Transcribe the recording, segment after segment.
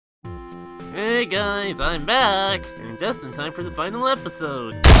Hey guys, I'm back! And just in time for the final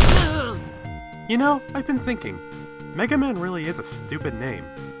episode. You know, I've been thinking, MegaMan really is a stupid name.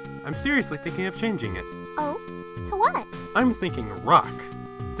 I'm seriously thinking of changing it. Oh? To what? I'm thinking Rock.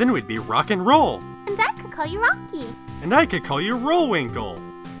 Then we'd be Rock and Roll. And I could call you Rocky. And I could call you Rollwinkle.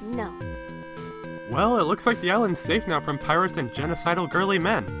 No. Well, it looks like the island's safe now from pirates and genocidal girly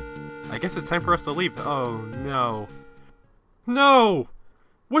men. I guess it's time for us to leave. Oh, no. No!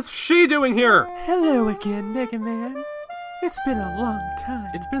 What's she doing here? Hello again, MegaMan. It's been a long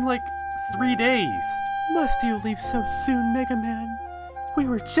time. It's been like 3 days. Must you leave so soon, MegaMan? We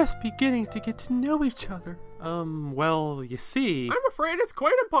were just beginning to get to know each other. Well, you see... I'm afraid it's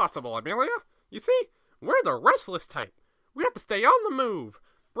quite impossible, Amelia. You see, we're the restless type. We have to stay on the move,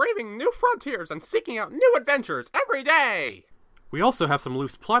 braving new frontiers and seeking out new adventures every day. We also have some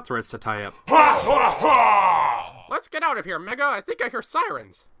loose plot threads to tie up. Ha ha ha! Let's get out of here, Mega. I think I hear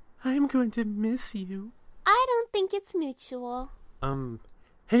sirens. I'm going to miss you. I don't think it's mutual.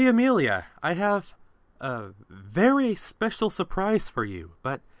 Hey Amelia, I have a very special surprise for you,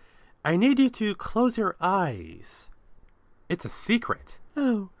 but I need you to close your eyes. It's a secret.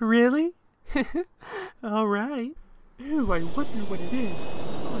 Oh, really? Alright. Ooh, I wonder what it is.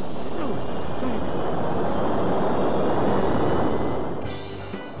 I'm so excited.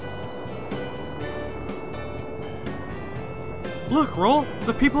 Look, Roll!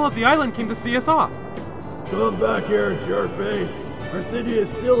 The people of the island came to see us off! Come back here, Jerkface! Our city is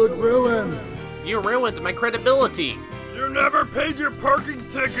still in ruins! You ruined my credibility! You never paid your parking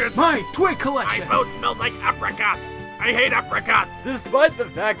tickets! My twig collection! My boat smells like apricots! I hate apricots! Despite the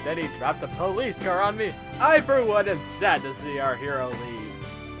fact that he dropped a police car on me, I for one am sad to see our hero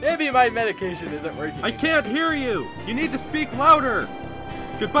leave. Maybe my medication isn't working. I can't hear you! You need to speak louder!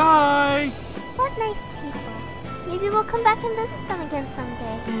 Goodbye! What nice people. Maybe we'll come back and visit them again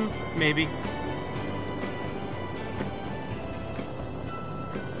someday. Maybe.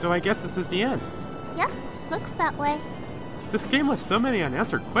 So I guess this is the end. Yep, looks that way. This game left so many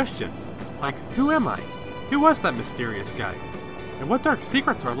unanswered questions. Like, who am I? Who was that mysterious guy? And what dark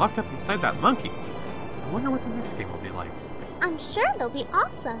secrets are locked up inside that monkey? I wonder what the next game will be like. I'm sure it'll be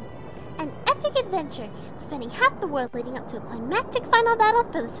awesome. An epic adventure, spanning half the world leading up to a climactic final battle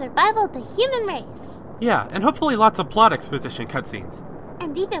for the survival of the human race. Yeah, and hopefully lots of plot exposition cutscenes.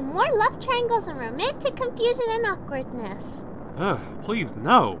 And even more love triangles and romantic confusion and awkwardness. Ugh, please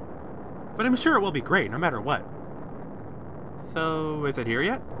no. But I'm sure it will be great, no matter what. So, is it here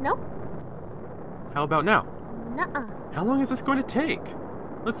yet? Nope. How about now? Nuh-uh. How long is this going to take?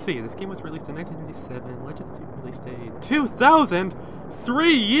 Let's see, this game was released in 1997, Legends 2 release date 2000?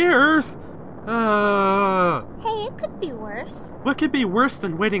 3 years? Hey, it could be worse. What could be worse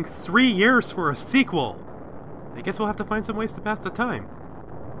than waiting 3 years for a sequel? I guess we'll have to find some ways to pass the time.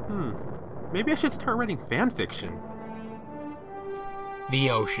 Maybe I should start writing fanfiction. The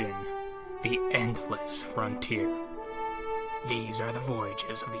ocean, the endless frontier. These are the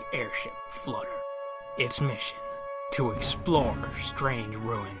voyages of the airship Flutter. Its mission, to explore strange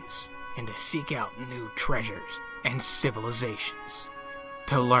ruins and to seek out new treasures and civilizations.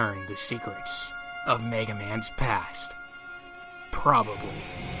 To learn the secrets of MegaMan's past. Probably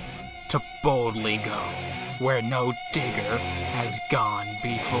to boldly go where no digger has gone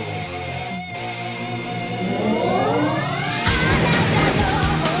before.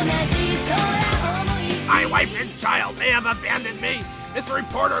 My wife and child may have abandoned me. This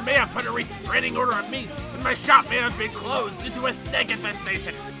reporter may have put a restraining order on me, and my shop may have been closed due to a snake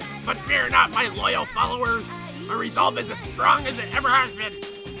infestation. But fear not, my loyal followers. My resolve is as strong as it ever has been.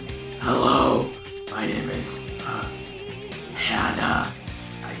 Hello, my name is, Hannah,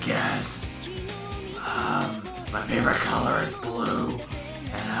 I guess. My favorite color is blue,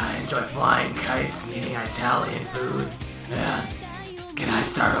 and I enjoy flying kites and eating Italian food. Can I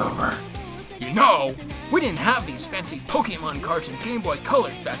start over? You know, we didn't have these fancy Pokemon cards and Game Boy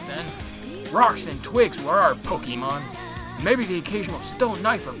Colors back then. Rocks and twigs were our Pokemon. Maybe the occasional stone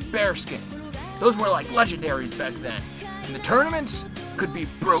knife or bearskin. Those were like legendaries back then. And the tournaments could be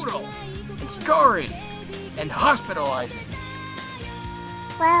brutal and scarring and hospitalizing.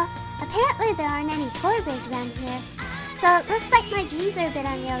 Well, apparently there aren't any polar bears around here. So it looks like my dreams are a bit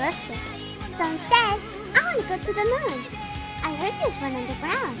unrealistic. So instead, I want to go to the moon. I heard there's one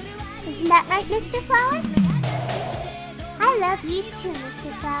underground. Isn't that right, Mr. Flower? I love you too,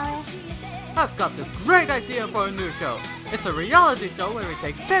 Mr. Flower. I've got this great idea for a new show. It's a reality show where we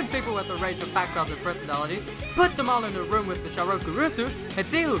take 10 people with a range of backgrounds and personalities, put them all in a room with the Sharokurusu, and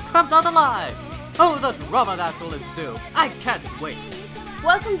see who comes out alive. Oh, the drama that will ensue. I can't wait.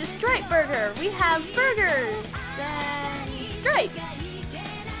 Welcome to Stripe Burger. We have burgers and stripes.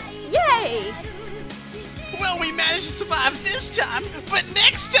 Yay! way! Well, we managed to survive this time, but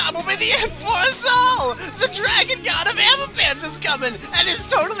next time will be the end for us all! The dragon god of Amapants is coming, and his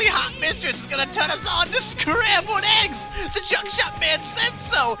totally hot mistress is gonna turn us all into scrambled eggs! The junk shop man said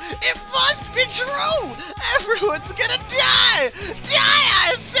so! It must be true! Everyone's gonna die! Die,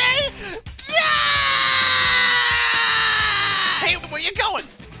 I say! Die! Hey, where you going?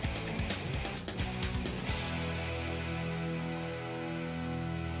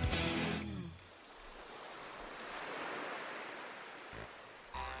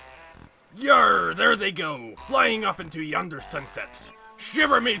 Yar, there they go, flying off into yonder sunset.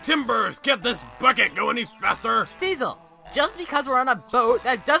 Shiver me timbers, can't this bucket go any faster? Teisel, just because we're on a boat,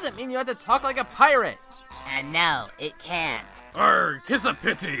 that doesn't mean you have to talk like a pirate. No, it can't. Arr, 'tis a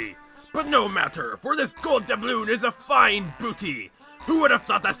pity. But no matter, for this gold doubloon is a fine booty. Who would have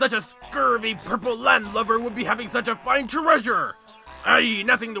thought that such a scurvy purple landlubber would be having such a fine treasure? Aye,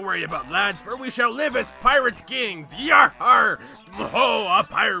 nothing to worry about, lads, for we shall live as pirate kings. Yar! Oh, a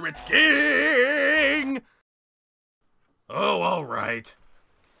pirate king! Oh, alright.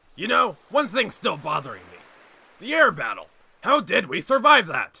 You know, one thing's still bothering me. The air battle. How did we survive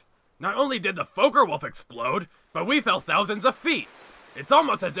that? Not only did the Fokker Wolf explode, but we fell thousands of feet. It's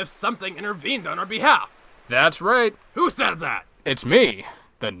almost as if something intervened on our behalf. That's right. Who said that? It's me,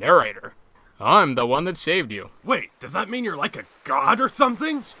 the narrator. I'm the one that saved you. Wait, does that mean you're like a god or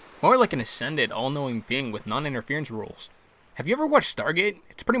something? More like an ascended, all-knowing being with non-interference rules. Have you ever watched Stargate?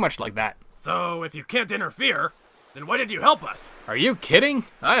 It's pretty much like that. So, if you can't interfere, then why did you help us? Are you kidding?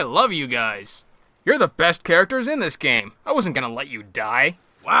 I love you guys. You're the best characters in this game. I wasn't gonna let you die.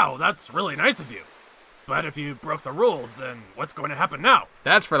 Wow, that's really nice of you. But if you broke the rules, then what's going to happen now?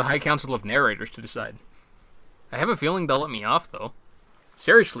 That's for the High Council of Narrators to decide. I have a feeling they'll let me off, though.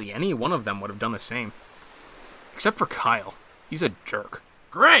 Seriously, any one of them would have done the same. Except for Kyle. He's a jerk.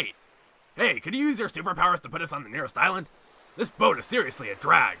 Great! Hey, could you use your superpowers to put us on the nearest island? This boat is seriously a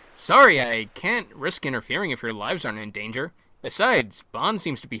drag. Sorry, I can't risk interfering if your lives aren't in danger. Besides, Bond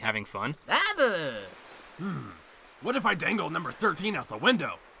seems to be having fun. What if I dangled number 13 out the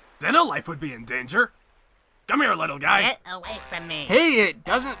window? Then a life would be in danger. Come here, little guy. Get away from me. Hey, it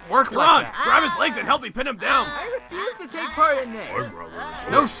doesn't work Tron, like that. grab his legs and help me pin him down. I refuse to take part in this.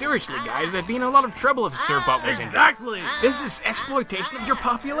 No, seriously, guys, I'd be in a lot of trouble if Servbot was in. Exactly. This is exploitation of your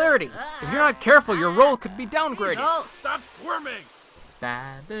popularity. If you're not careful, your role could be downgraded. Oh, stop squirming.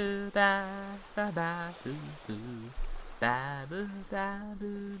 Ba-boo, ba, ba-ba-boo-boo. Ba-boo,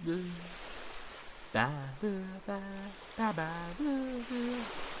 ba-boo-boo. Ba-boo, ba, ba-ba-boo-boo.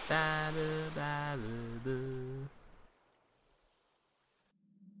 Ba-boo, ba-boo-boo.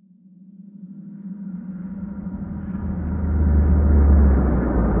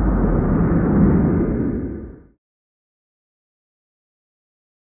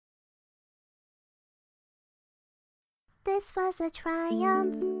 This was a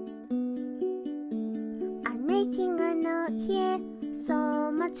triumph. I'm making a note here, so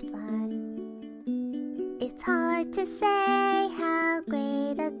much fun. It's hard to say how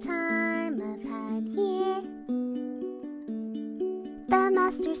great a time I've had here. The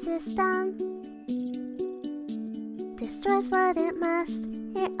master system destroys what it must,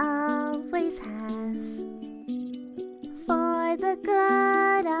 it always has. For the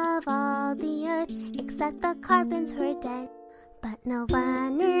good of all the earth, except the carbons who are dead. But no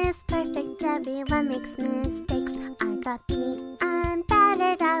one is perfect, everyone makes mistakes. I got beat and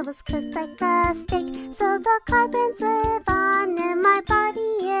battered, I was cooked like a steak. So the carbons live on and my body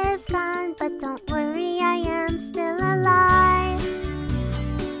is gone. But don't worry, I am still alive.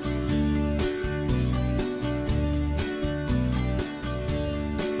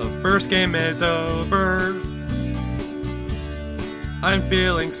 The first game is over. I'm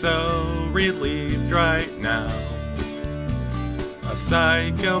feeling so relieved right now. A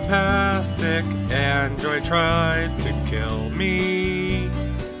psychopathic android tried to kill me.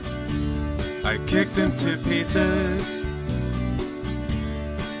 I kicked him to pieces.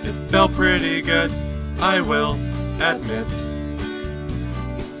 It felt pretty good, I will admit.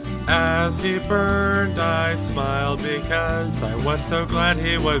 As he burned, I smiled because I was so glad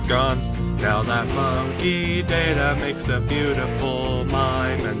he was gone. Now that monkey data makes a beautiful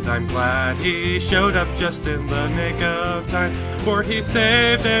mime, and I'm glad he showed up just in the nick of time. For he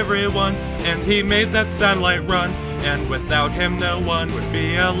saved everyone, and he made that satellite run, and without him no one would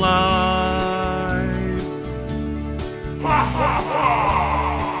be alive.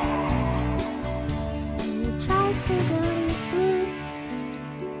 You tried to delete me.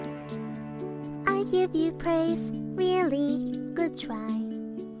 I give you praise, really good try.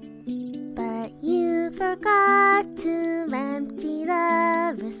 But you forgot to empty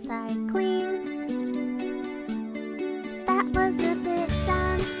the Recycling.